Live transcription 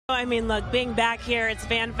I mean, look, being back here, it's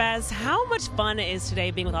FanFest. How much fun is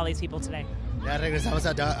today being with all these people today? Ya regresamos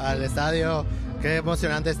al estadio. Qué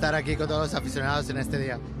emocionante estar aquí con todos los aficionados en este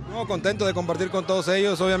día. No, contento de compartir con todos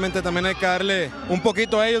ellos. Obviamente también hay que darle un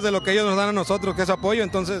poquito a ellos de lo que ellos nos dan a nosotros, que es apoyo.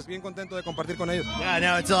 Entonces, bien contento de compartir con ellos. Yeah,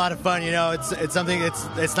 no, it's a lot of fun. You know, it's something.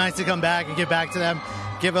 It's nice to come back and get back to them,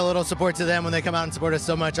 give a little support to them when they come out and support us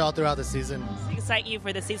so much all throughout the season. Does it excite you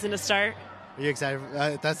for the season to start? Are you excited?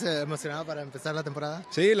 ¿Estás emocionado para empezar la temporada?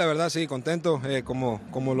 Sí, la verdad sí, contento.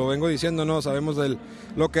 Como lo vengo diciendo, no sabemos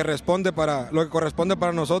lo que corresponde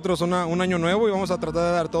para nosotros un año nuevo y vamos a tratar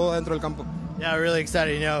de dar todo dentro del campo. Yeah, we're really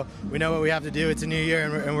excited. You know, we know what we have to do. It's a new year,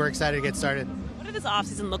 and we're excited to get started. What did this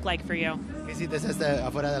offseason look like for you? ¿Qué hiciste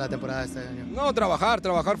afuera de la temporada este año? No,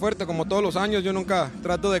 trabajar fuerte como todos los años. Yo nunca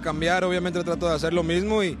trato de cambiar, obviamente trato de hacer lo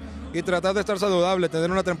mismo y tratar de estar saludable,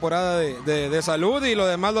 tener una temporada de salud y lo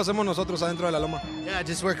demás lo hacemos nosotros adentro de la loma. Yeah,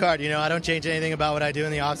 just work hard. You know, I don't change anything about what I do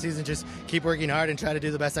in the off season. Just keep working hard and try to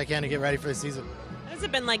do the best I can to get ready for the season. What has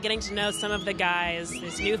it been like getting to know some of the guys,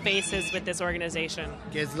 these new faces with this organization?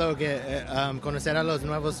 ¿Qué es lo que conocer a los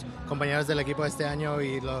nuevos compañeros del equipo este año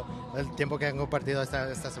y el tiempo que han compartido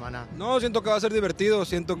esta semana? No, siento que va a ser divertido,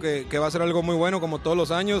 siento que va a ser algo muy bueno como todos los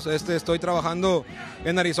años. Estoy trabajando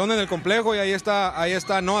en Arizona en el complejo y ahí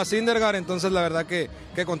está Noah Syndergaard, entonces la verdad que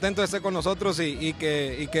contento de estar con nosotros y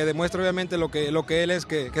que demuestre obviamente lo que él es,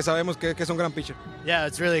 que sabemos que es un gran pitcher. Yeah,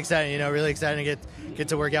 it's really exciting, you know, really exciting to get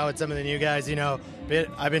to work out with some of the new guys, you know.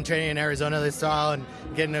 I've been training in Arizona this fall and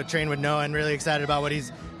getting to train with Noah and really excited about what he's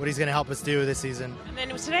going to help us do this season. And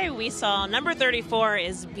then today we saw number 34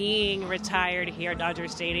 is being retired here at Dodger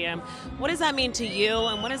Stadium. What does that mean to you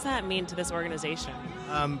and what does that mean to this organization?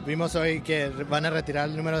 Vimos hoy que van a retirar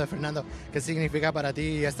el número de Fernando. ¿Qué significa para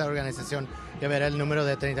ti y esta organización que ver el número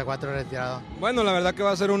de 34 retirado? Bueno, la verdad que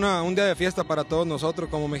va a ser un día de fiesta para todos nosotros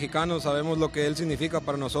como mexicanos. Sabemos lo que él significa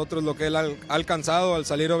para nosotros, lo que él ha alcanzado al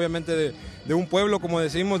salir obviamente de un pueblo, como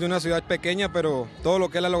decimos, de una ciudad pequeña, pero todo lo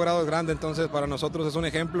que él ha logrado es grande. Entonces para nosotros es un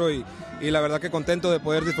ejemplo y la verdad que contento de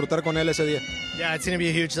poder disfrutar con él ese día. Yeah, it's going to be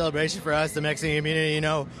a huge celebration for us, the Mexican community. You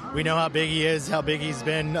know, we know how big he is, how big he's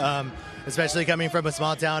been. Especially coming from a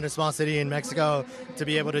small town, a small city in Mexico, to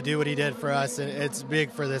be able to do what he did for us, it's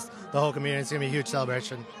big for the whole community. It's going to be a huge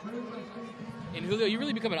celebration. And Julio, you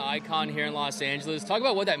really become an icon here in Los Angeles. Talk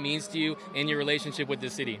about what that means to you and your relationship with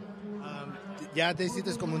the city. Ya te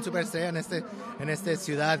hiciste como un superestrella en esta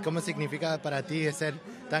ciudad. ¿Cómo significa para ti ser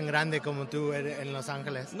tan grande como tú en Los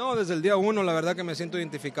Ángeles? No, desde el día uno, la verdad que me siento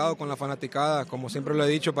identificado con la fanaticada. Como siempre lo he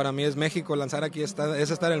dicho, para mí es México, lanzar aquí es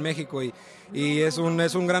estar en México y es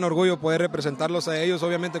un gran orgullo poder representarlos a ellos,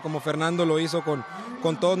 obviamente como Fernando lo hizo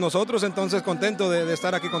con todos nosotros, entonces contento de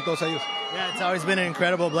estar aquí con todos ellos. Yeah, it's always been an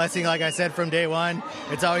incredible blessing, like I said, from day one.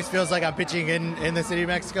 It always feels like I'm pitching in the city of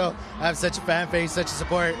Mexico. I have such a fan base, such a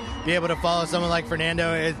support. Be able to follow someone like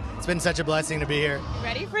Fernando, it's been such a blessing to be here.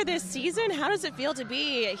 Ready for this season? How does it feel to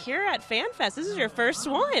be here at FanFest? This is your first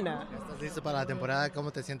one. ¿Estás listo para la temporada?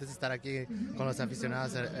 ¿Cómo te sientes estar aquí con los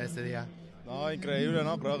aficionados este día? No, increíble,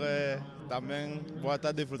 ¿no? Creo que también voy a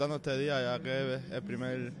estar disfrutando este día, ya que es el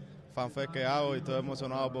primer FanFest que hago y estoy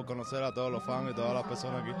emocionado por conocer a todos los fans y todas las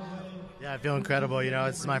personas aquí. Yeah, I feel incredible. You know,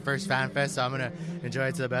 it's my first FanFest, so I'm going to enjoy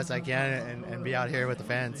it to the best I can and be out here with the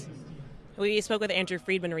fans. We spoke with Andrew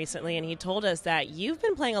Friedman recently, and he told us that you've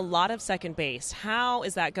been playing a lot of second base. How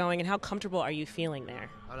is that going, and how comfortable are you feeling there?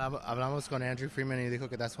 Hablamos con Andrew Friedman y dijo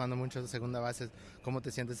que estás jugando mucho de segunda base. ¿Cómo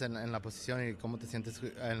te sientes en la posición y cómo te sientes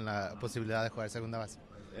en la posibilidad de jugar segunda base?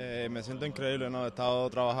 Me siento increíble, ¿no? He estado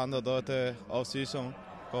trabajando todo este off-season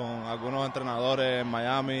con algunos entrenadores en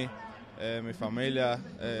Miami, mi familia.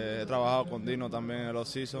 He trabajado con Dino también en el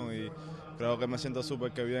off-season y creo que me siento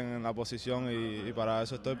súper que bien en la posición y para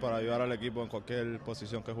eso estoy, para ayudar al equipo en cualquier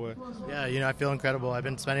posición que juegue. Yeah, you know, I feel incredible. I've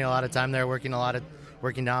been spending a lot of time there, working out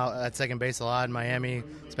at second base a lot in Miami,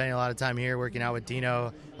 spending a lot of time here working out with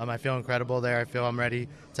Dino. I feel incredible there. I feel I'm ready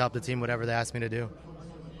to help the team whatever they ask me to do.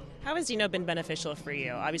 How has Dino been beneficial for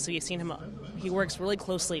you? Obviously, you've seen him. He works really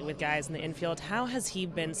closely with guys in the infield. How has he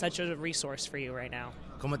been such a resource for you right now?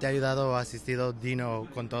 ¿Cómo te ha ayudado o asistido Dino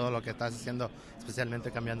con todo lo que estás haciendo,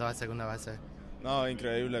 especialmente cambiando a segunda base? No,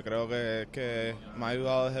 increíble. Creo que me ha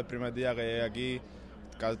ayudado desde el primer día que llegué aquí.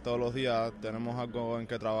 Casi todos los días tenemos algo en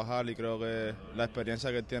que trabajar y creo que la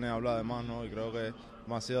experiencia que él tiene habla de más, ¿no? Y creo que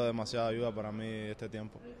me ha sido demasiada ayuda para mí este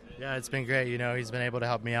tiempo. Yeah, it's been great. You know, he's been able to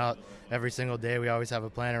help me out every single day. We always have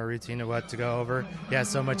a plan or a routine of what to go over. He has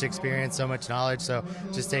so much experience, so much knowledge, so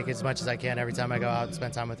just take as much as I can every time I go out and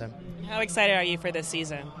spend time with him. How excited are you for this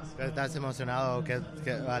season? ¿Estás emocionado? ¿Qué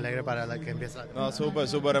alegre para la que empieza? No,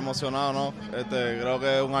 súper emocionado, ¿no? Creo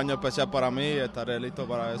que es un año especial para mí y estaré listo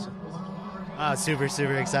para eso. Super,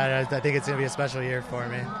 super excited. I think it's going to be a special year for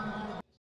me.